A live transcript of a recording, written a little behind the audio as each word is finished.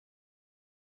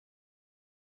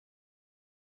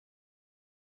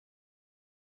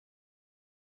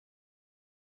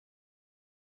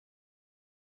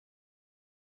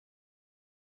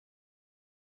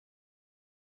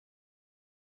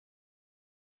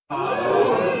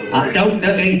Don't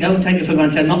take it for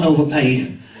granted, I'm not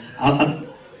overpaid. I'm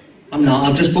not,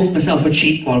 I've just booked myself a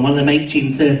cheap one of them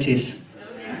 1830s.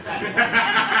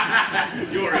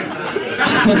 You're in.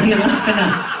 You're laughing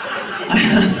at.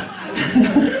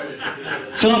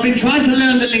 So I've been trying to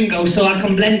learn the lingo so I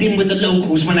can blend in with the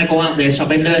locals when I go out there, so I've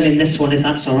been learning this one, if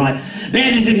that's alright.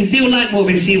 Ladies, if you feel like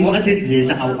moving, see what I did is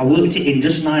I worked it in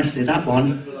just nicely, that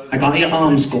one. I got your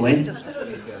arms going.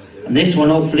 And this one,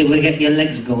 hopefully, will get your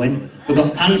legs going. We've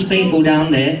got Pan's people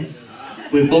down there.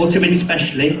 We've brought them in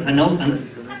specially. I know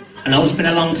it's been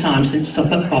a long time since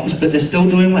Stop at Pops, but they're still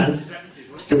doing well.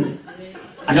 Still,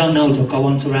 I don't know, Doug, I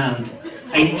want around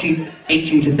 18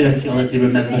 to 30, I'll let you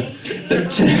remember.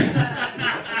 But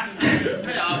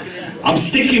I'm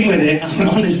sticking with it,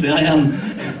 honestly, I am.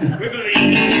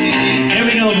 Here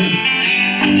we go then.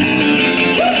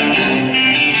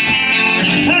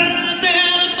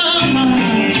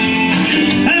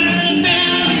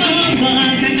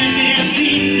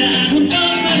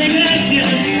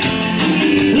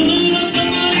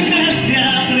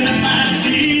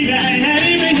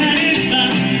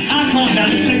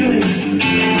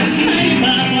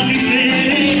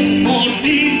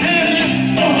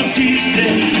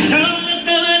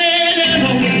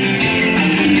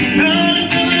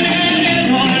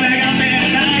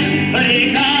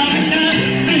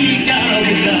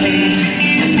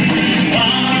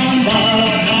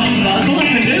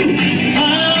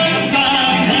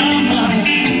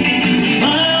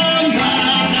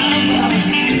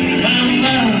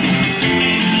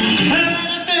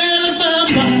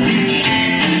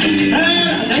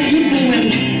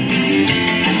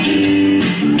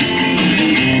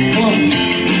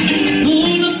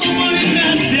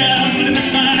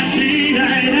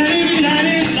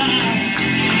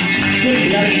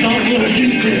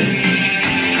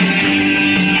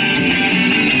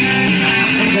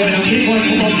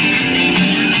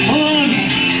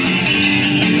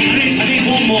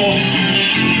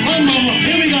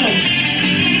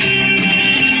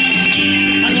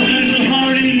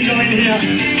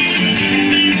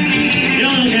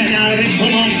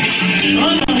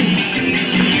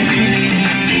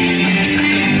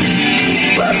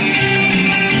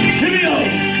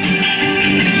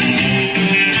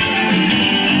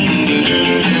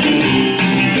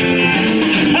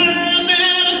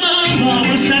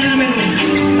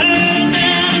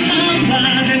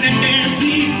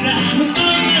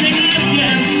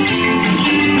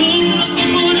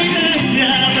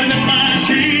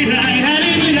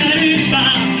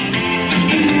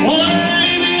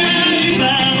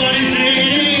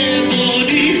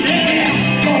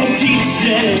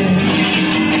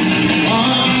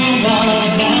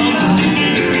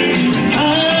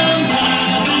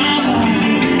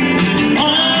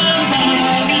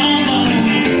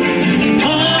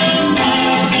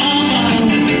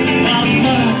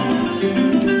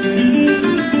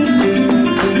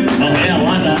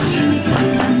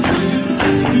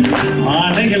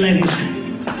 Thank you, ladies.